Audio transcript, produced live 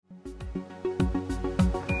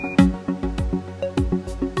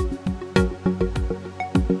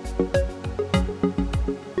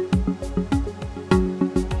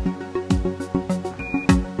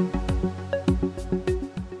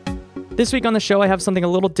This week on the show, I have something a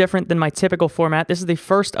little different than my typical format. This is the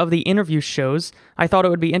first of the interview shows. I thought it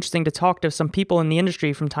would be interesting to talk to some people in the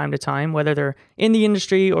industry from time to time, whether they're in the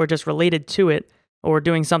industry or just related to it, or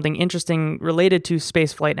doing something interesting related to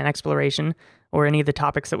spaceflight and exploration, or any of the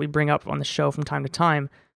topics that we bring up on the show from time to time.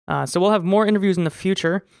 So we'll have more interviews in the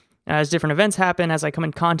future as different events happen, as I come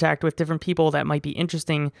in contact with different people that might be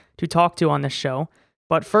interesting to talk to on this show.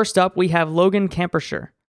 But first up, we have Logan Camperscher.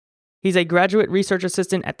 He's a graduate research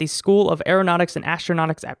assistant at the School of Aeronautics and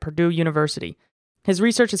Astronautics at Purdue University. His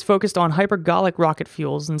research is focused on hypergolic rocket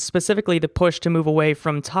fuels, and specifically the push to move away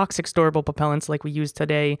from toxic storable propellants like we use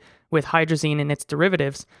today with hydrazine and its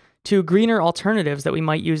derivatives, to greener alternatives that we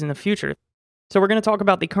might use in the future. So we're going to talk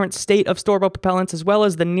about the current state of storable propellants as well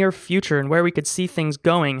as the near future and where we could see things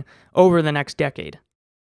going over the next decade.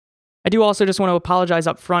 I do also just want to apologize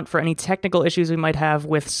up front for any technical issues we might have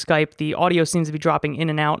with Skype. The audio seems to be dropping in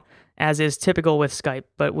and out, as is typical with Skype,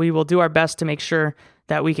 but we will do our best to make sure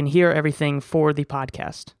that we can hear everything for the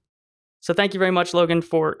podcast. So thank you very much, Logan,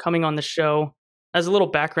 for coming on the show. As a little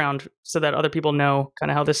background so that other people know kind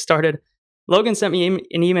of how this started, Logan sent me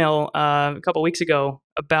an email a couple weeks ago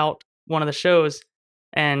about one of the shows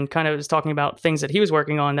and kind of was talking about things that he was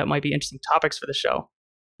working on that might be interesting topics for the show.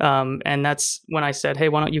 And that's when I said, hey,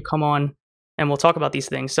 why don't you come on and we'll talk about these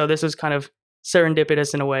things. So this was kind of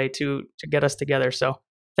serendipitous in a way to get us together. So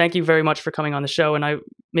thank you very much for coming on the show. And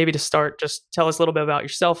maybe to start, just tell us a little bit about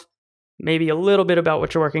yourself, maybe a little bit about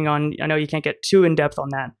what you're working on. I know you can't get too in depth on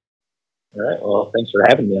that. All right. Well, thanks for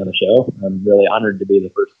having me on the show. I'm really honored to be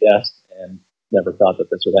the first guest and never thought that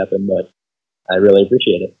this would happen, but I really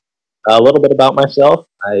appreciate it. A little bit about myself.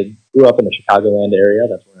 I grew up in the Chicagoland area.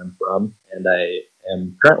 That's where I'm from. And I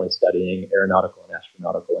am currently studying aeronautical and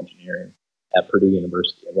astronautical engineering at Purdue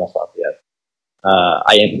University in West Lafayette.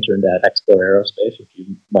 I interned at Explore Aerospace, which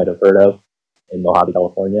you might have heard of, in Mojave,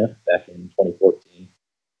 California, back in 2014.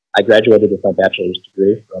 I graduated with my bachelor's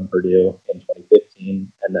degree from Purdue in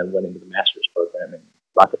 2015 and then went into the master's program in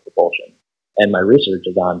rocket propulsion. And my research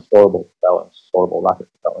is on storable propellants, storable rocket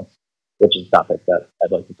propellants, which is a topic that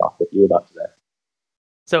I'd like to talk with you about today.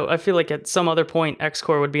 So I feel like at some other point,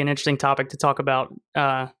 X-Core would be an interesting topic to talk about.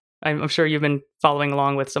 I'm sure you've been following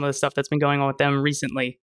along with some of the stuff that's been going on with them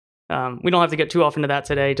recently. We don't have to get too off into that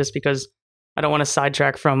today just because I don't want to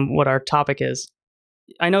sidetrack from what our topic is.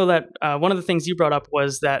 I know that one of the things you brought up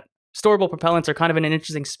was that storable propellants are kind of in an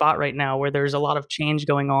interesting spot right now where there's a lot of change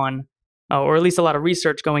going on, or at least a lot of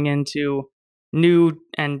research going into new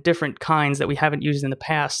and different kinds that we haven't used in the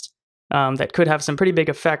past that could have some pretty big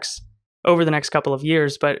effects over the next couple of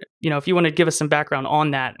years. But, if you want to give us some background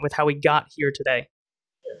on that with how we got here today.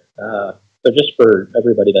 So just for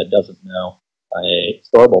everybody that doesn't know, a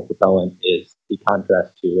storable propellant is the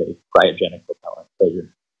contrast to a cryogenic propellant. So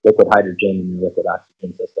your liquid hydrogen and your liquid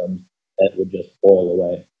oxygen systems, that would just boil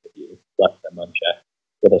away if you left them unchecked.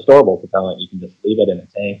 With a storable propellant, you can just leave it in a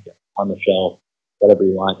tank on the shelf, whatever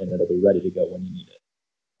you want, and it'll be ready to go when you need it.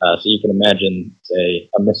 So you can imagine, say,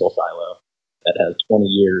 a missile silo that has 20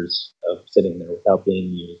 years of sitting there without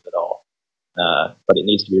being used at all, but it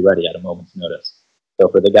needs to be ready at a moment's notice. So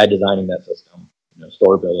for the guy designing that system,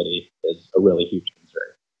 storability is a really huge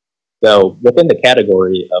concern. So within the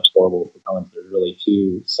category of storable propellants, there's really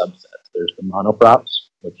two subsets. There's the monoprops,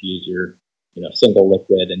 which use your single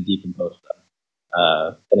liquid and decompose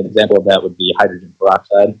them. An example of that would be hydrogen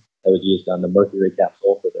peroxide that was used on the Mercury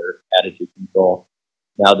capsule for their attitude control.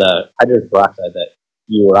 Now, the hydrogen peroxide that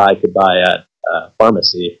you or I could buy at a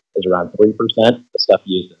pharmacy is around 3%. The stuff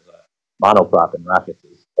used as a monoprop in rockets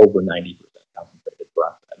is over 90% concentrated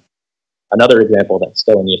peroxide. Another example that's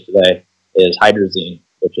still in use today is hydrazine,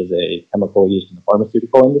 which is a chemical used in the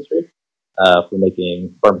pharmaceutical industry for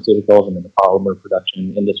making pharmaceuticals and in the polymer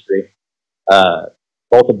production industry.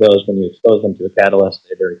 Both of those, when you expose them to a catalyst,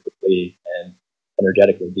 they very quickly and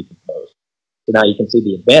energetically decompose. So now you can see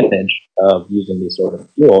the advantage of using these sort of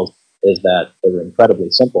fuels is that they're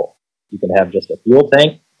incredibly simple. You can have just a fuel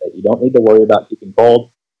tank that you don't need to worry about keeping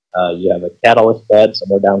cold. You have a catalyst bed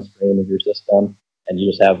somewhere downstream of your system, and you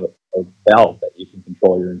just have a valve that you can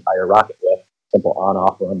control your entire rocket with, simple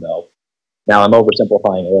on-off run valve. Now, I'm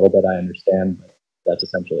oversimplifying a little bit, I understand, but that's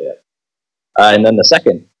essentially it. And then the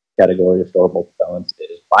second category of storable propellants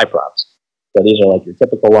is biprops. So these are like your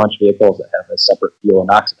typical launch vehicles that have a separate fuel and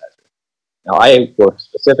oxidizer. Now, I work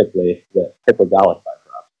specifically with hypergolic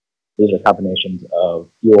biprops. These are combinations of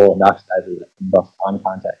fuel and oxidizer that combust on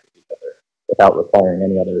contact with each other without requiring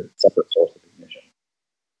any other separate source of ignition.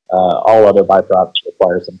 All other biprops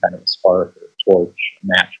require some kind of a spark or torch,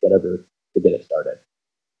 match, whatever, to get it started.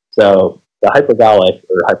 So the hypergolic,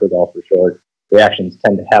 or hypergol for short, reactions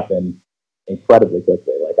tend to happen incredibly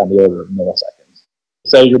quickly. Like on the order of milliseconds.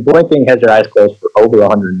 So your blinking has your eyes closed for over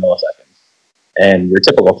 100 milliseconds. And your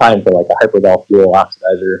typical time for like a Hypergol fuel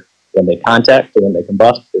oxidizer when they contact to when they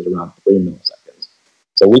combust is around 3 milliseconds.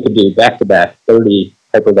 So we could do back-to-back 30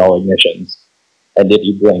 Hypergol ignitions, and if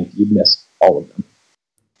you blinked, you'd miss all of them.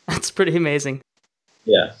 That's pretty amazing.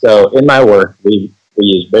 Yeah, so in my work, we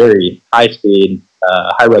use very high-speed,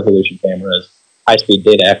 high-resolution cameras, high-speed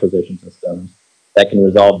data acquisition systems that can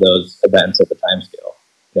resolve those events at the time scale.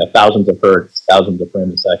 Thousands of hertz, thousands of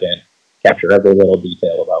frames a second, capture every little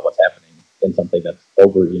detail about what's happening in something that's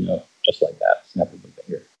over, just like that, snap of the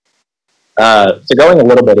finger. So going a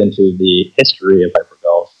little bit into the history of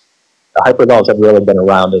hypergulls, hypergulls have really been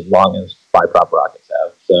around as long as biprop rockets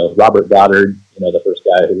have. So Robert Goddard, the first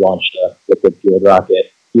guy who launched a liquid-fueled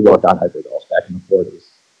rocket, he worked on hypergulls back in the 40s.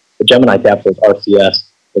 The Gemini capsule's RCS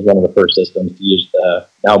was one of the first systems to use the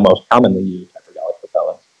now most commonly used hypergolic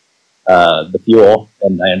propellant. The fuel,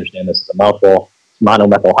 and I understand this is a mouthful, is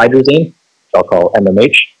monomethyl hydrazine, which I'll call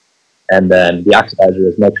MMH, and then the oxidizer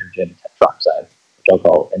is nitrogen tetroxide, which I'll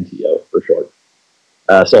call NTO for short.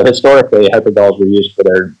 So historically, hypergulls were used for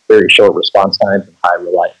their very short response times and high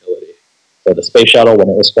reliability. So the space shuttle, when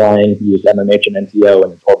it was flying, used MMH and NTO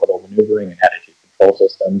in its orbital maneuvering and attitude control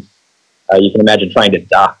systems. You can imagine trying to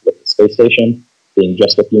dock with the space station, being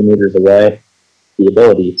just a few meters away. The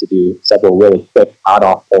ability to do several really quick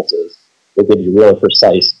on-off pulses will give you really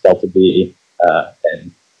precise delta V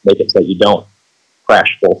and make it so that you don't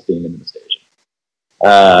crash full steam into the station.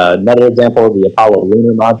 Another example, the Apollo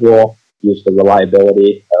lunar module used the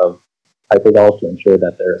reliability of hypergulls to ensure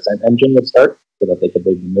that their ascent engine would start so that they could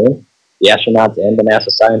leave the moon. The astronauts and the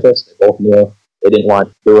NASA scientists, they both knew they didn't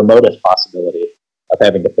want the remotest possibility of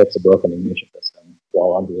having to fix a broken ignition system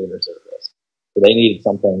while on the lunar surface. So they needed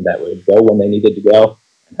something that would go when they needed to go,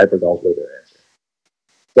 and hypergulls were their answer.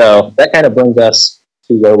 So that kind of brings us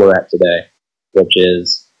to where we're at today, which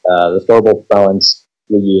is the storable propellants.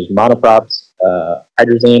 We use monoprops,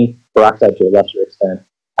 hydrazine, peroxide to a lesser extent.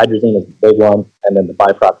 Hydrazine is the big one, and then the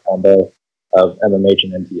biprop combo of MMH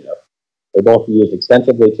and NTO. They're both used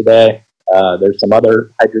extensively today. There's some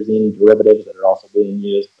other hydrazine derivatives that are also being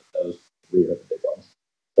used, but those three are the big ones.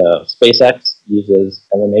 So SpaceX uses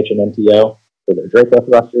MMH and NTO for their Draco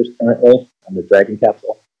thrusters currently on their Dragon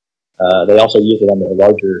capsule. They also use it on their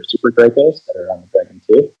larger Super Dracos that are on the Dragon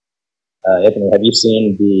 2. Anthony, have you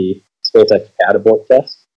seen the SpaceX pad abort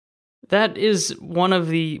test? That is one of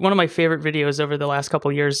my favorite videos over the last couple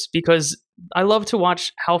of years because I love to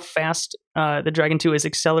watch how fast the Dragon 2 is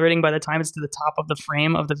accelerating by the time it's to the top of the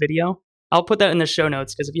frame of the video. I'll put that in the show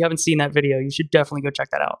notes because if you haven't seen that video, you should definitely go check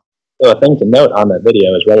that out. So a thing to note on that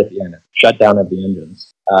video is right at the end, shutdown of the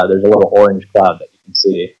engines. There's a little orange cloud that you can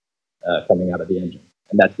see coming out of the engine,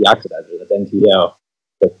 and that's the oxidizer, that's NTO,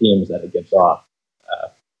 the fumes that it gives off,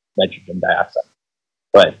 nitrogen dioxide.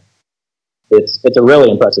 But it's a really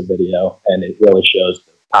impressive video, and it really shows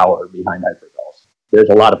the power behind hypergulls. There's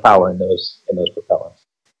a lot of power in those propellants.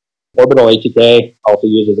 Orbital ATK also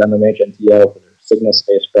uses MMH NTO for their Cygnus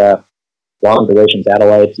spacecraft. Long-duration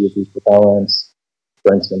satellites use these propellants.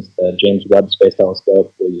 For instance, the James Webb Space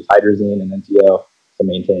Telescope will use hydrazine and NTO to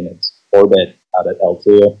maintain its orbit out at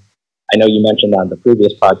L2. I know you mentioned on the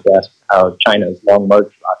previous podcast how China's Long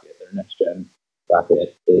March rocket, their next-gen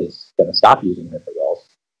rocket, is going to stop using hypergulls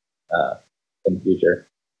in the future.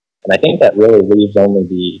 And I think that really leaves only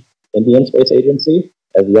the Indian Space Agency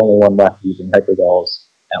as the only one left using hypergulls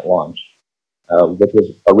at launch, which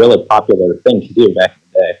was a really popular thing to do back in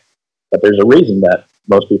the day. But there's a reason that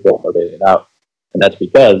most people are phasing it out, and that's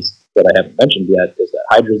because what I haven't mentioned yet is that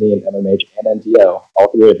hydrazine, MMH, and NTO,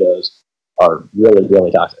 all three of those, are really,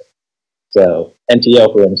 really toxic. So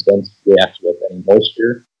NTO, for instance, reacts with any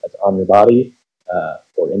moisture that's on your body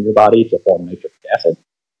or in your body to form nitric acid,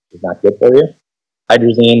 which is not good for you.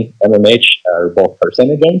 Hydrazine, MMH are both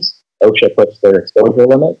carcinogens. OSHA puts their exposure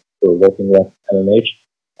limit for working with MMH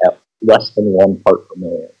at less than 1 part per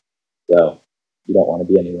million. So you don't want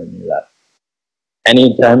to be anywhere near that.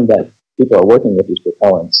 Anytime that people are working with these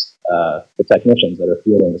propellants, the technicians that are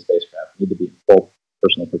fueling the spacecraft need to be in full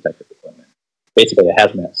personal protective equipment. Basically a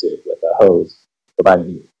hazmat suit with a hose providing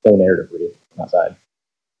you clean air to breathe outside.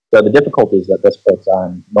 So the difficulties that this puts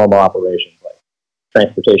on normal operations like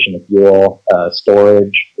transportation of fuel,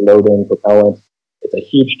 storage, loading, propellant, it's a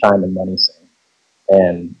huge time and money sink.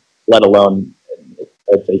 And let alone,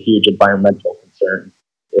 it's a huge environmental concern.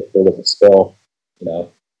 If there was a spill,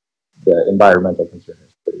 the environmental concern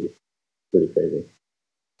is pretty crazy.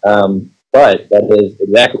 But that is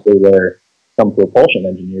exactly where some propulsion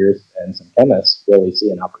engineers and some chemists really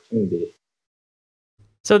see an opportunity.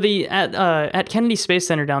 So at Kennedy Space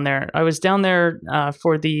Center down there, I was down there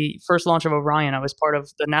for the first launch of Orion. I was part of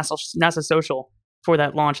the NASA Social for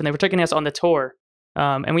that launch, and they were taking us on the tour.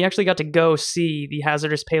 And we actually got to go see the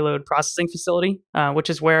hazardous payload processing facility, which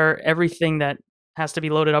is where everything that has to be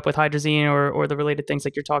loaded up with hydrazine or the related things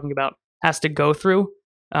like you're talking about has to go through,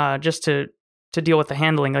 just to deal with the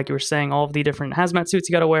handling, like you were saying, all of the different hazmat suits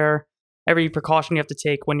you got to wear, every precaution you have to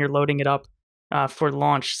take when you're loading it up for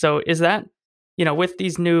launch. So is that, with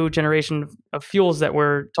these new generation of fuels that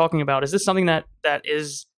we're talking about, is this something that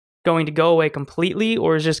is going to go away completely,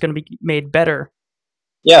 or is just going to be made better?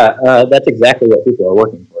 Yeah, that's exactly what people are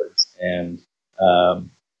working towards. And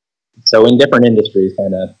so in different industries,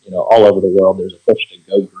 kind of, all over the world, there's a push to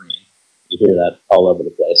go green. You hear that all over the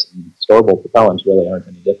place. And storable propellants really aren't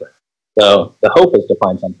any different. So the hope is to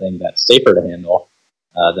find something that's safer to handle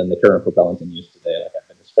than the current propellants in use today, like I've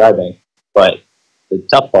been describing. But the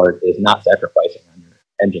tough part is not sacrificing on your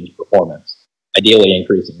engine's performance. Ideally,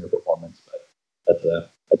 increasing your performance, but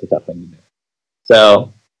that's a tough thing to do.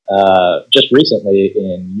 So just recently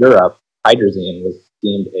in Europe, hydrazine was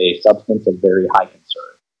deemed a substance of very high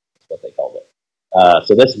concern. That's what they called it.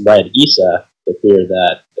 So this led ESA to fear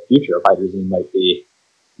that the future of hydrazine might be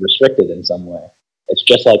restricted in some way. It's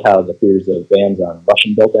just like how the fears of bans on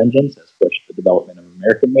Russian-built engines has pushed the development of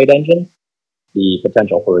American-made engines. The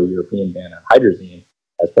potential for a European ban on hydrazine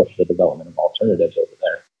has pushed the development of alternatives over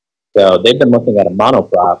there. So they've been looking at a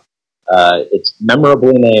monoprop. It's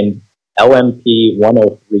memorably named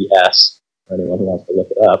LMP103S, for anyone who wants to look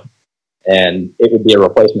it up. And it would be a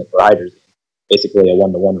replacement for hydrazine, basically a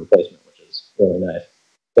one-to-one replacement, which is really nice.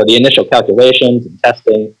 So the initial calculations and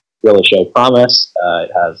testing really show promise.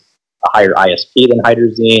 It has a higher ISP than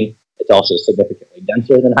hydrazine. It's also significantly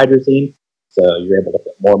denser than hydrazine, so you're able to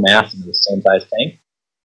fit more mass into the same size tank.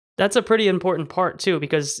 That's a pretty important part too,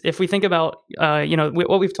 because if we think about,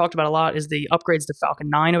 what we've talked about a lot is the upgrades to Falcon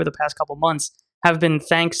 9 over the past couple months have been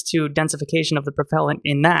thanks to densification of the propellant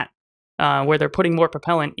in that, where they're putting more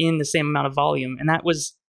propellant in the same amount of volume, and that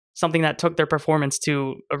was something that took their performance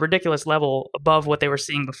to a ridiculous level above what they were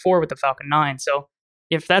seeing before with the Falcon 9. So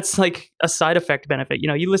if that's like a side effect benefit,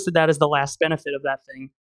 you listed that as the last benefit of that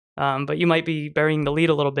thing, but you might be burying the lead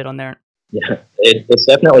a little bit on there. Yeah, it's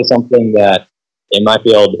definitely something that in my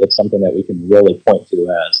field, it's something that we can really point to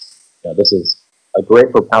as, this is a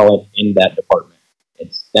great propellant in that department.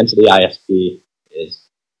 Its density ISP is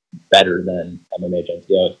better than MMH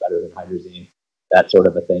NTO, it's better than hydrazine. That sort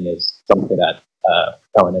of a thing is something that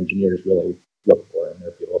propellant engineers really look for in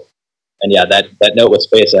their fuels. And yeah, that note with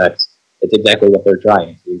SpaceX, it's exactly what they're trying.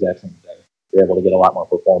 It's the exact same thing. You're able to get a lot more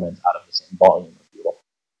performance out of the same volume of fuel.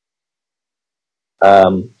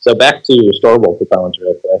 So back to storable propellants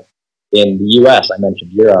real quick. In the U.S., I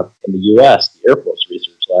mentioned Europe. In the U.S., the Air Force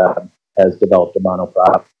Research Lab has developed a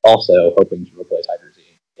monoprop, also hoping to replace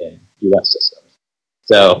hydrazine in U.S. systems.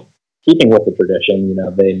 So keeping with the tradition,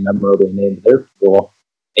 they memorably named their fuel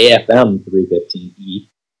AFM 315E.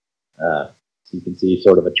 So you can see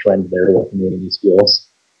sort of a trend there with naming these fuels.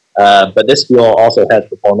 But this fuel also has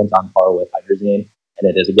performance on par with hydrazine, and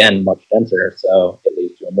it is, again, much denser, so it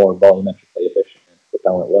leads to a more volumetrically efficient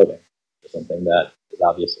propellant loading, something that is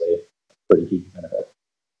obviously a pretty huge benefit.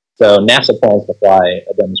 So NASA plans to fly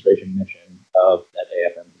a demonstration mission of that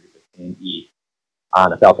AFM 315E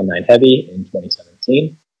on a Falcon 9 Heavy in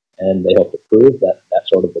 2017, and they hope to prove that that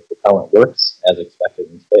sort of a propellant works as expected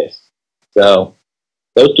in space. So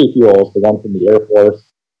those two fuels, the one from the Air Force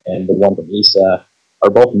and the one from ESA, are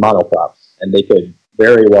both monoprops, and they could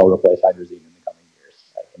very well replace hydrazine in the coming years.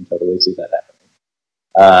 I can totally see that happening.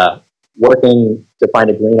 Working to find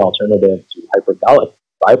a green alternative to hypergolic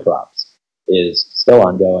biprops is still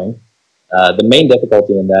ongoing. The main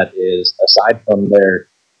difficulty in that is, aside from their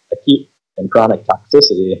acute and chronic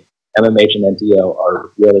toxicity, MMH and NTO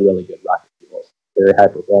are really, really good rocket fuels. Very high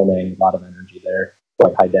performing, a lot of energy there,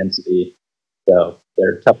 quite high density, so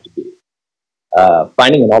they're tough to beat.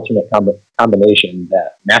 Finding an alternate combination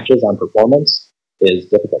that matches on performance is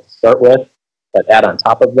difficult to start with, but add on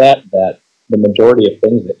top of that the majority of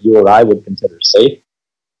things that you or I would consider safe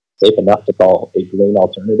enough to call a green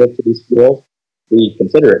alternative to these fuels, we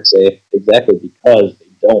consider it safe exactly because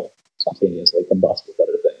they don't spontaneously combust with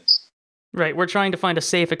other things. Right, we're trying to find a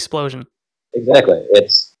safe explosion. Exactly.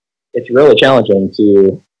 It's really challenging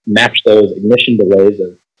to match those ignition delays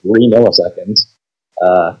of 3 milliseconds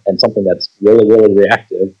and something that's really, really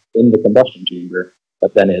reactive in the combustion chamber,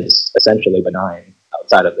 but then is essentially benign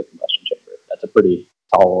outside of the combustion chamber. That's a pretty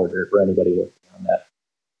tall order for anybody working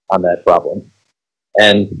on that problem.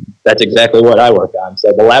 And that's exactly what I work on.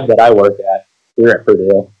 So the lab that I work at here at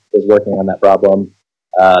Purdue is working on that problem.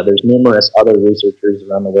 There's numerous other researchers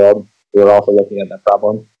around the world who are also looking at that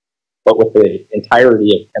problem. But with the entirety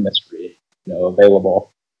of chemistry,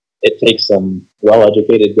 available, it takes some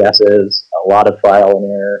well-educated guesses, a lot of trial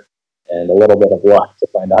and error, and a little bit of luck to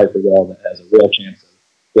find a hypergel that has a real chance of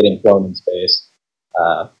getting flown in space.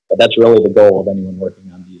 But that's really the goal of anyone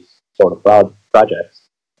working on these sort of projects,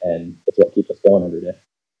 and it's what keeps us going every day.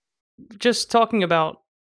 Just talking about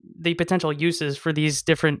the potential uses for these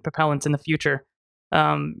different propellants in the future.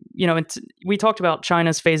 We talked about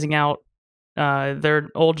China's phasing out their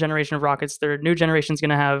old generation of rockets. Their new generation is going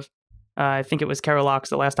to have, I think it was Kerolox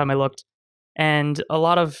the last time I looked. And a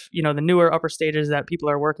lot of, the newer upper stages that people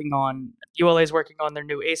are working on, ULA is working on their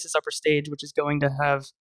new ACES upper stage, which is going to have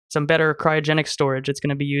some better cryogenic storage. It's going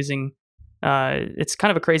to be using, it's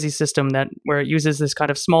kind of a crazy system where it uses this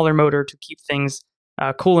kind of smaller motor to keep things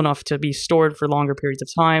cool enough to be stored for longer periods of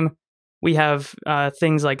time. We have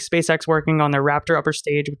things like SpaceX working on their Raptor upper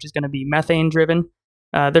stage, which is going to be methane driven.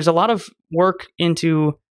 There's a lot of work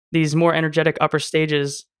into these more energetic upper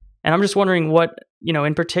stages. And I'm just wondering what,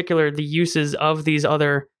 in particular, the uses of these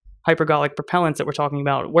other hypergolic propellants that we're talking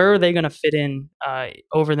about, where are they going to fit in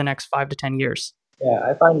over the next 5 to 10 years? Yeah,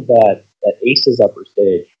 I find that ACES upper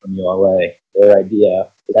stage from ULA, their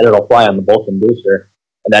idea is that it'll fly on the Vulcan booster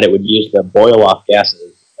and that it would use the boil-off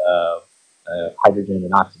gases of hydrogen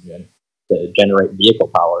and oxygen to generate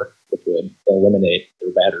vehicle power, which would eliminate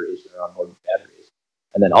their batteries, their onboard batteries.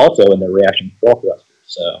 And then also in their reaction control thrusters,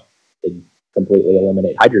 so they'd completely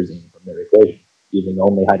eliminate hydrazine from their equation, using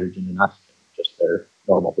only hydrogen and oxygen, just their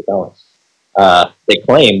normal propellants. They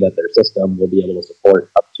claim that their system will be able to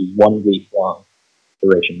support up to 1 week long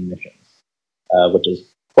duration missions, which is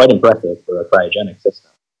quite impressive for a cryogenic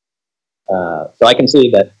system. So I can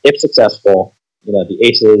see that if successful, the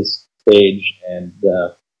ACES stage and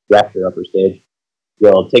the Raptor upper stage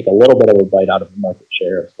will take a little bit of a bite out of the market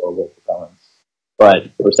share of storable propellants.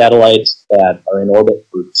 But for satellites that are in orbit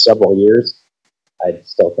for several years, I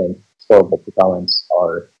still think storable propellants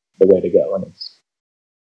are the way to go.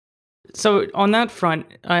 So on that front,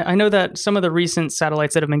 I know that some of the recent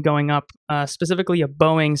satellites that have been going up, specifically a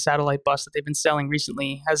Boeing satellite bus that they've been selling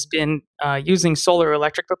recently, has been using solar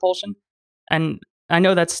electric propulsion. And I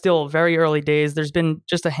know that's still very early days. There's been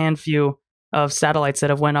just a handful of satellites that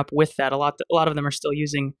have went up with that. A lot of them are still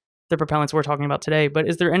using the propellants we're talking about today. But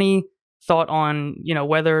is there any thought on,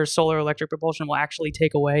 whether solar electric propulsion will actually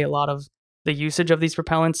take away a lot of the usage of these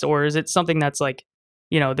propellants, or is it something that's like,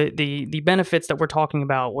 the benefits that we're talking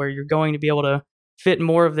about, where you're going to be able to fit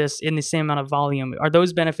more of this in the same amount of volume? Are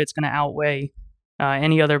those benefits going to outweigh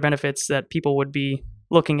any other benefits that people would be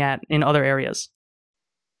looking at in other areas?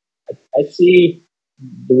 I see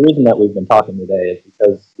the reason that we've been talking today is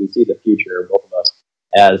because we see the future, both of us,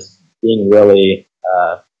 as being really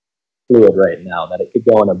fluid right now, that it could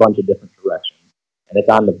go in a bunch of different directions, and it's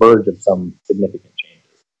on the verge of some significant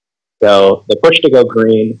changes. So the push to go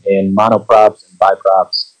green in monoprops and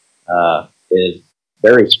biprops is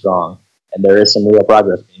very strong, and there is some real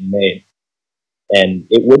progress being made. And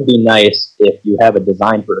it would be nice if you have a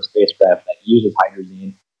design for a spacecraft that uses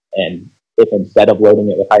hydrazine, and if instead of loading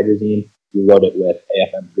it with hydrazine, you load it with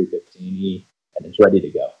AFM 315E, and it's ready to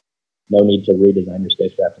go. No need to redesign your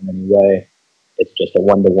spacecraft in any way. It's just a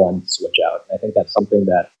one-to-one switch out. And I think that's something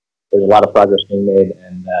that there's a lot of progress being made,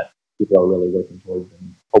 and that people are really working towards,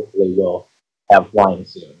 and hopefully will have flying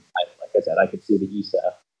soon. Like I said, I could see the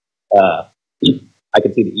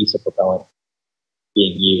ESA propellant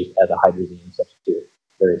being used as a hydrazine substitute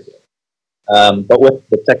very soon. But with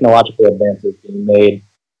the technological advances being made,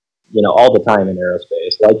 all the time in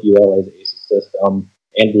aerospace, like ULA's ACES system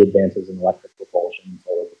and the advances in electric propulsion,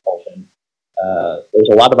 solar propulsion, there's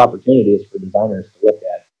a lot of opportunities for designers to look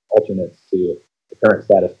at alternates to the current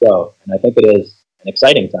status quo. And I think it is an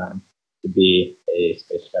exciting time to be a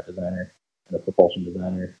spacecraft designer and a propulsion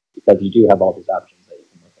designer, because you do have all these options that you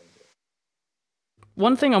can look into.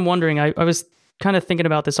 One thing I'm wondering, I was kind of thinking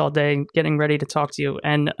about this all day, getting ready to talk to you.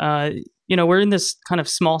 And, we're in this kind of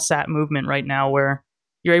small sat movement right now where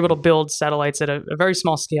you're able to build satellites at a very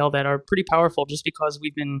small scale that are pretty powerful just because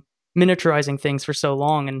we've been miniaturizing things for so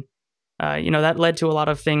long. And, that led to a lot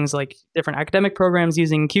of things like different academic programs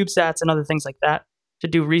using CubeSats and other things like that to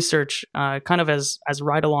do research kind of as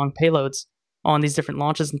ride-along payloads on these different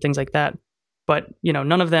launches and things like that. But,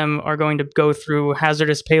 none of them are going to go through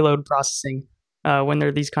hazardous payload processing when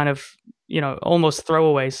they're these kind of, almost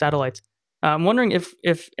throwaway satellites. I'm wondering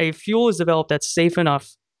if a fuel is developed that's safe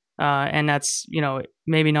enough, and that's,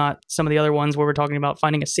 maybe not some of the other ones where we're talking about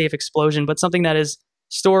finding a safe explosion, but something that is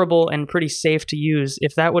storable and pretty safe to use,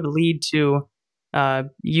 if that would lead to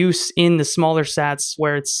use in the smaller sats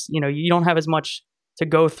where it's, you don't have as much to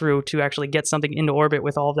go through to actually get something into orbit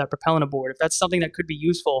with all of that propellant aboard. If that's something that could be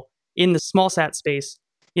useful in the small sat space,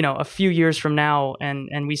 a few years from now,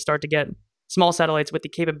 and we start to get small satellites with the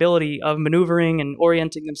capability of maneuvering and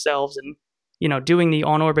orienting themselves and, doing the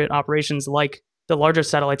on-orbit operations like the larger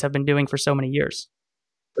satellites have been doing for so many years.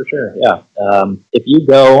 For sure, yeah. If you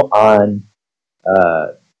go on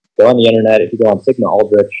the internet, if you go on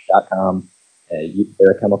sigmaaldrich.com,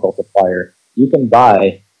 they're a chemical supplier, you can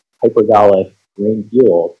buy hypergolic green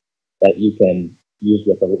fuel that you can use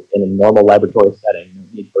in a normal laboratory setting. No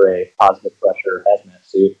need for a positive pressure hazmat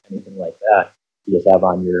suit, anything like that. You just have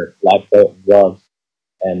on your lab coat and gloves,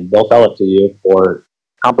 and they'll sell it to you for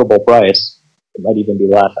comparable price. It might even be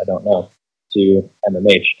less, I don't know, to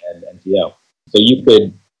MMH and NTO. So you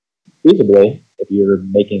could feasibly, if you're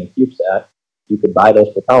making a CubeSat, you could buy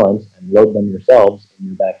those propellants and load them yourselves in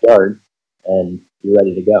your backyard, and you're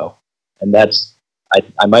ready to go. And that's,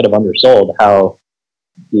 I might have undersold how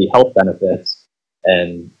the health benefits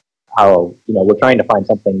and how, we're trying to find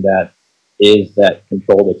something that is that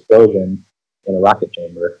controlled explosion in a rocket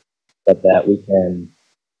chamber, but that we can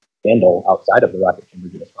handle outside of the rocket chamber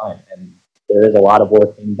just fine. And there is a lot of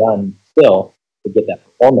work being done still to get that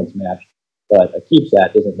performance matched, but a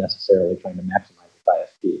CubeSat isn't necessarily trying to maximize its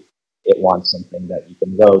ISP. It wants something that you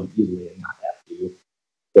can load easily and not have to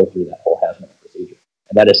go through that whole hazmat procedure.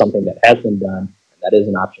 And that is something that has been done, and that is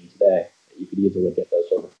an option today, that you could easily get those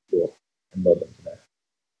sort of tools and load them today.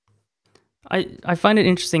 I find it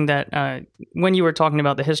interesting that when you were talking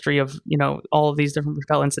about the history of, all of these different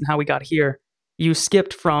propellants and how we got here, you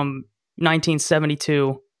skipped from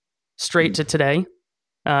 1972 straight to today.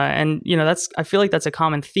 And, I feel like that's a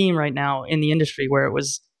common theme right now in the industry, where it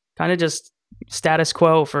was kind of just status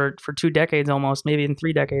quo for 2 decades almost, maybe in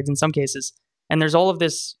 3 decades in some cases. And there's all of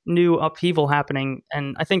this new upheaval happening.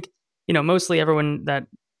 And I think, mostly everyone that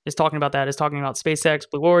is talking about that is talking about SpaceX,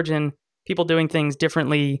 Blue Origin, people doing things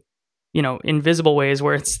differently, in visible ways,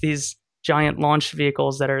 where it's these giant launch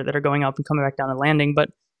vehicles that are going up and coming back down and landing. But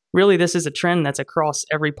really, this is a trend that's across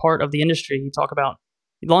every part of the industry. You talk about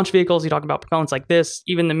launch vehicles, you talk about propellants like this,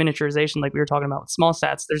 even the miniaturization like we were talking about with small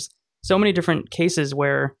sats. There's so many different cases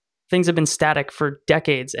where things have been static for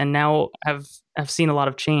decades and now have seen a lot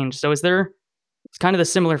of change. So is there kind of the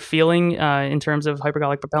similar feeling in terms of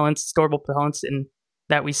hypergolic propellants, storable propellants, in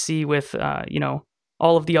that we see with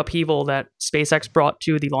all of the upheaval that SpaceX brought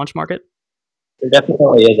to the launch market? There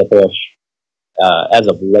definitely is a push as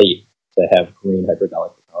of late to have green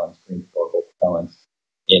hypergolic propellants, green storable propellants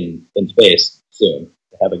in space soon,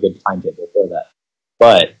 to have a good timetable for that.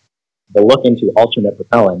 But the look into alternate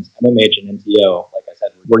propellants, MMH and NTO, like I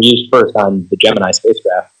said, were used first on the Gemini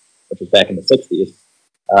spacecraft, which was back in the 60s.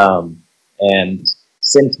 And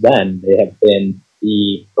since then, they have been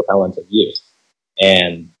the propellants of use.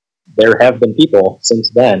 And there have been people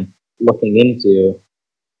since then looking into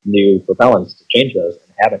new propellants to change those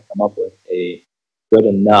and haven't come up with a good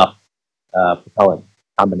enough propellant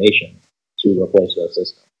combination to replace those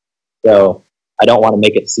systems. So I don't want to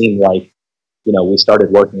make it seem like, we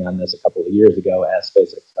started working on this a couple of years ago as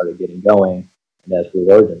SpaceX started getting going and as Blue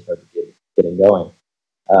Origin started getting going.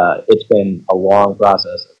 It's been a long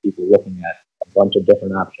process of people looking at a bunch of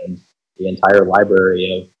different options, the entire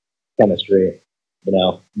library of chemistry.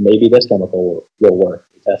 Maybe this chemical will work.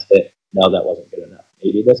 We test it. No, that wasn't good enough.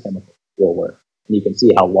 Maybe this chemical will work. And you can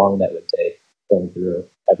see how long that would take going through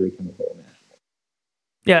every chemical imaginable.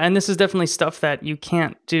 Yeah, and this is definitely stuff that you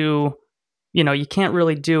can't do, you can't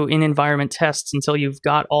really do in environment tests until you've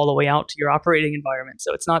got all the way out to your operating environment.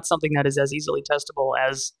 So it's not something that is as easily testable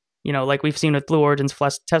as, like we've seen with Blue Origin's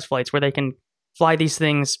test flights, where they can fly these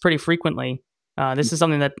things pretty frequently. This is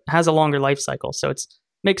something that has a longer life cycle. So it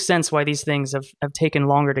makes sense why these things have taken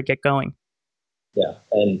longer to get going. Yeah,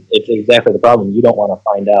 and it's exactly the problem. You don't want to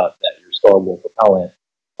find out that your storable propellant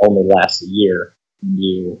only lasts a year when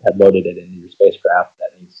you have loaded it into your spacecraft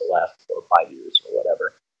that needs to last for 5 years or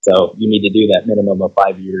whatever. So you need to do that minimum of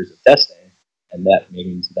 5 years of testing, and that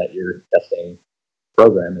means that your testing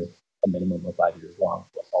program is a minimum of 5 years long,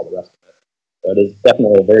 plus all the rest of it. So it is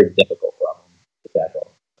definitely a very difficult problem to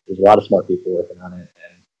tackle. There's a lot of smart people working on it,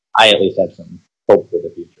 and I at least have some hope for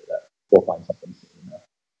the future that we'll find something soon enough.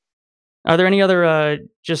 Are there any other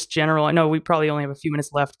just general, I know we probably only have a few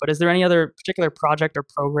minutes left, but is there any other particular project or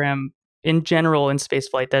program in general in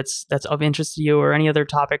spaceflight that's of interest to you, or any other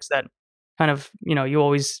topics that kind of, you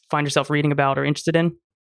always find yourself reading about or interested in?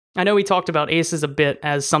 I know we talked about ACES a bit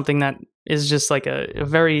as something that is just like a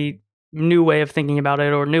very new way of thinking about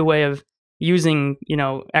it, or new way of using,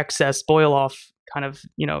 excess boil off kind of,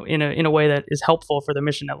 in a way that is helpful for the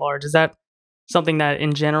mission at large. Is that something that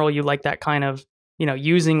in general you like, that kind of,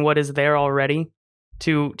 using what is there already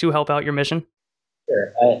to help out your mission?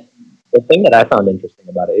 Sure. The thing that I found interesting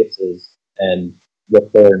about ACE is, and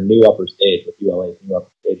with their new upper stage, with ULA's new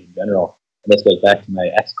upper stage in general, and this goes back to my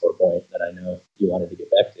X-Core point that I know you wanted to get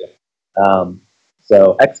back to.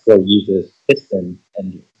 So X-Core uses piston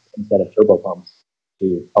engines instead of turbopumps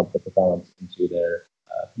to pump the propellant into their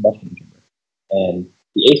combustion chamber. And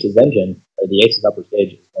the ACE's engine, or the ACE's upper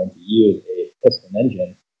stage, is going to use a piston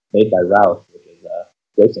engine made by Roush, which is a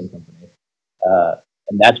racing company.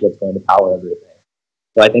 And that's what's going to power everything.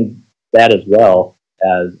 So I think that as well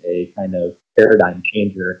as a kind of paradigm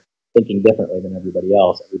changer, thinking differently than everybody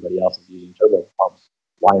else. Everybody else is using turbo pumps.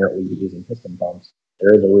 Why aren't we using piston pumps?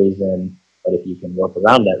 There is a reason, but if you can work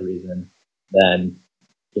around that reason, then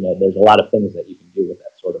there's a lot of things that you can do with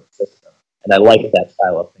that sort of system. And I like that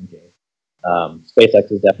style of thinking.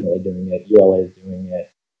 SpaceX is definitely doing it. ULA is doing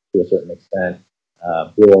it to a certain extent.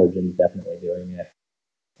 Blue Origin is definitely doing it.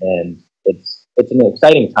 And it's an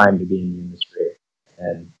exciting time to be in the industry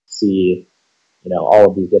and see, all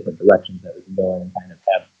of these different directions that we can go in and kind of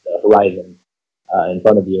have the horizon in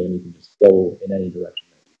front of you, and you can just go in any direction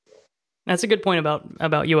that you feel. That's a good point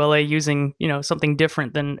about ULA using, something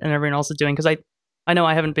different than everyone else is doing. Because I know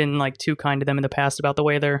I haven't been too kind to them in the past about the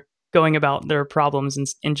way they're going about their problems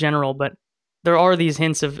in general, but there are these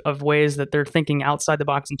hints of ways that they're thinking outside the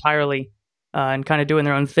box entirely and kind of doing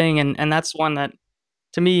their own thing. And that's one that,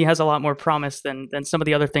 to me, has a lot more promise than some of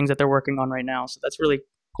the other things that they're working on right now. So that's really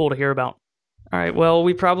cool to hear about. All right, well,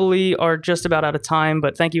 we probably are just about out of time,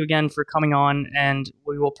 but thank you again for coming on, and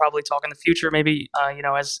we will probably talk in the future, maybe,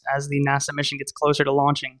 as the NASA mission gets closer to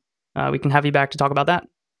launching. We can have you back to talk about that.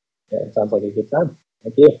 Yeah, it sounds like a good time.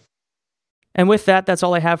 Thank you. And with that, that's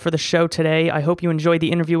all I have for the show today. I hope you enjoyed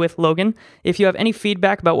the interview with Logan. If you have any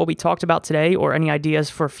feedback about what we talked about today or any ideas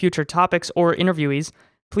for future topics or interviewees,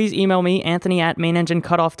 please email me,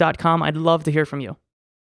 Anthony@mainenginecutoff.com. I'd love to hear from you.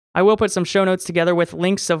 I will put some show notes together with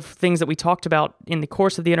links of things that we talked about in the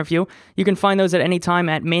course of the interview. You can find those at any time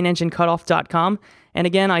at mainenginecutoff.com. And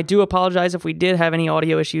again, I do apologize if we did have any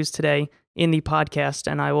audio issues today in the podcast,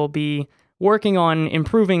 and I will be working on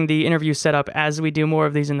improving the interview setup as we do more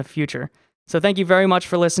of these in the future. So thank you very much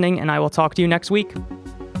for listening, and I will talk to you next week.